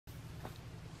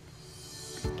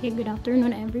Okay, good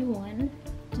afternoon everyone.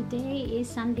 Today is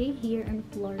Sunday here in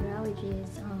Florida, which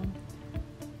is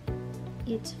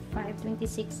it's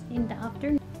 5:26 in the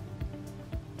afternoon.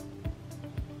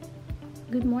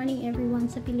 Good morning everyone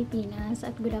sa Pilipinas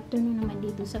at good afternoon naman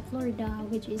dito sa Florida,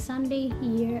 which is Sunday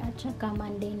here at saka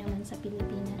Monday naman sa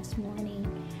Pilipinas morning.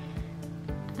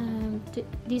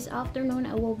 This afternoon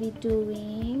I will be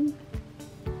doing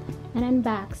an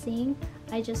unboxing.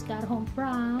 I just got home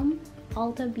from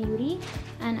Ulta Beauty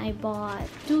and I bought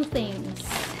two things.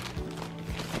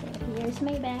 So here's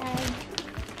my bag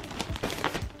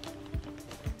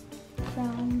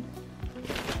from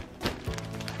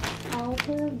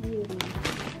Ulta Beauty.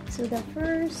 So the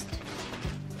first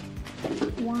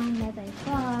one that I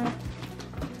got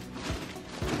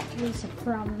is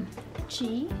from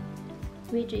Chi,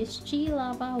 which is Chi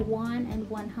Lava 1 and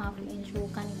 1/2 inch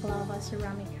volcanic lava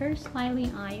ceramic hair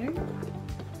styling iron.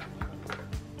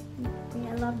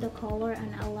 I love the color and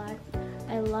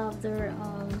I love their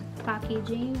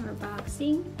packaging or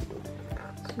boxing.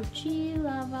 So Chi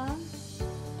Lava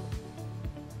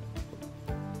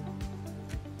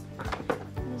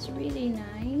is really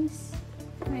nice.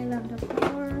 I love the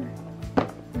color.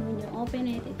 When you open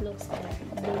it, it looks like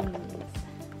this.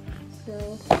 So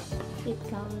it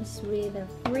comes with a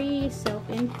free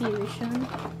self-infusion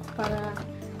para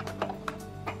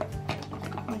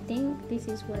I think this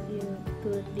is what you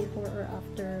put before or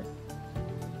after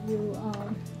you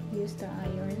use the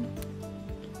iron.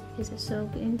 It's a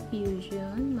soap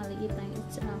infusion. Maliit lang.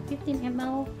 It's 15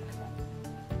 ml.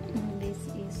 And this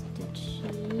is the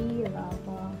Chi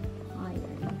Lava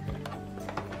iron.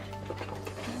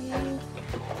 Okay.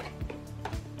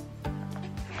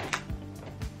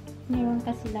 Meron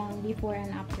kasi lang before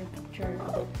and after picture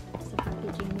sa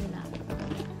packaging nila.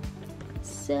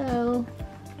 So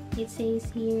it says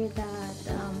here that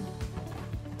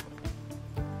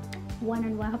 1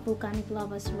 and 1/2 volcanic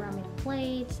lava ceramic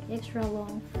plates, extra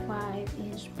long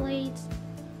 5-inch plates,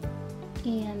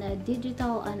 and a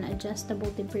digital and adjustable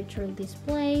temperature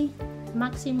display,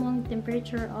 maximum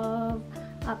temperature of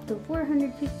up to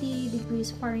 450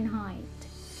 degrees Fahrenheit.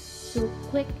 So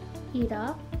quick heat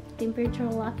up, temperature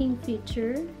locking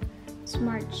feature,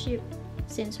 smart chip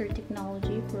sensor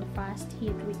technology for fast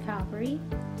heat recovery.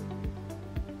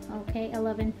 Okay,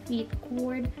 11 feet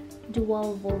cord,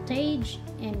 dual voltage,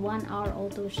 and 1 hour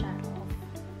auto shut off.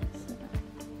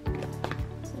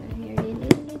 So here it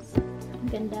is. Ang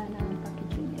ganda ng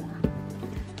packaging nila.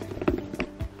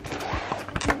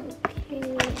 Okay,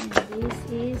 and this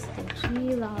is the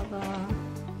Chi Lava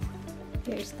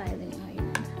hairstyling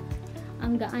iron.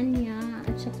 Ang gaan niya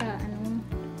at saka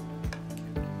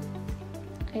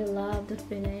I love the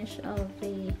finish of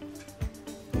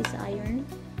this iron,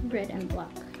 red and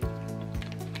black.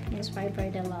 Inspired by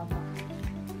the lava.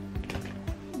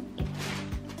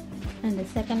 And the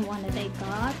second one that I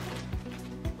got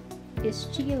is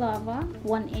Chi Lava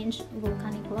 1-inch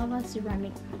volcanic lava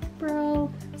ceramic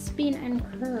pro spin and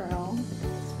curl.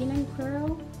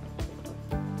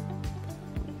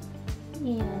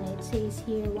 And it says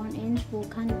here 1-inch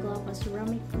volcanic lava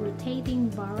ceramic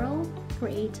rotating barrel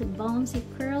creates bouncy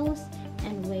curls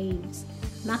and waves.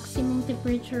 Maximum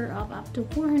temperature of up to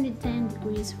 410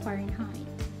 degrees Fahrenheit.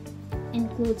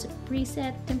 Includes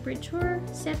preset temperature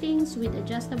settings with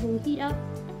adjustable heat up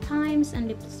times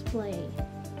and display.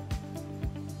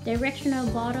 Directional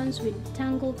buttons with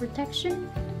tangle protection.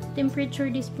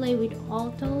 Temperature display with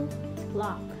auto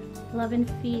lock. 11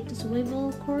 feet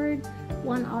swivel cord.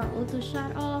 1 hour auto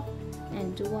shut off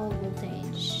and dual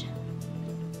voltage.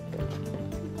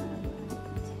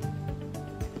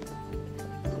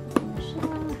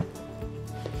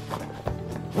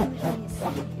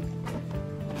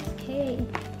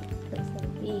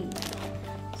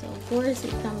 So of course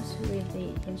it comes with the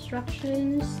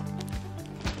instructions,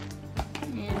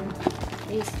 and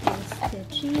this is the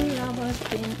Chi Lava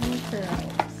spin and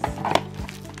curls.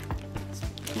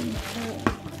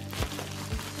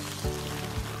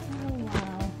 Oh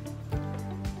wow,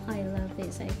 I love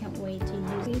this. I can't wait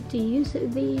to use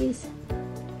these.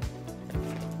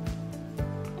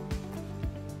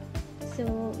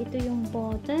 So ito yung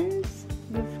buttons.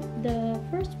 The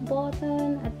first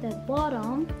button at the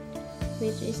bottom,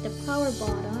 which is the power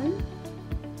button,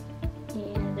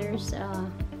 and there's a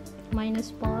minus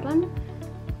button,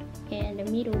 and the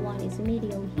middle one is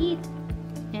medium heat,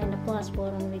 and the plus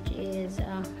button, which is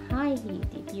high heat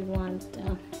if you want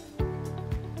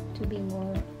to be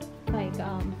more like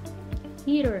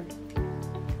heater.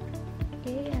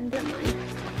 Okay, and then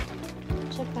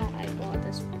tsaka I bought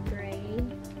a spray.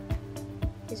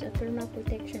 It's a thermal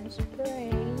protection spray.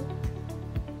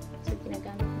 So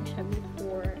ginagamit ko siya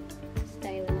before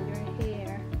styling your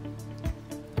hair.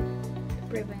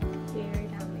 prevent wear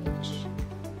damage.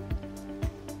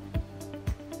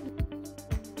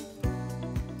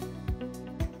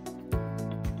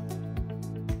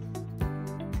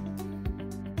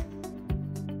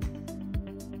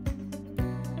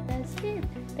 That's it.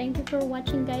 Thank you for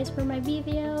watching, guys, for my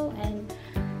video, and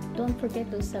don't forget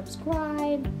to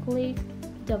subscribe. Click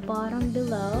the button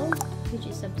below, which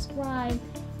is subscribe,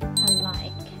 and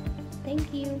like.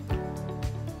 Thank you.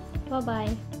 Bye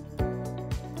bye.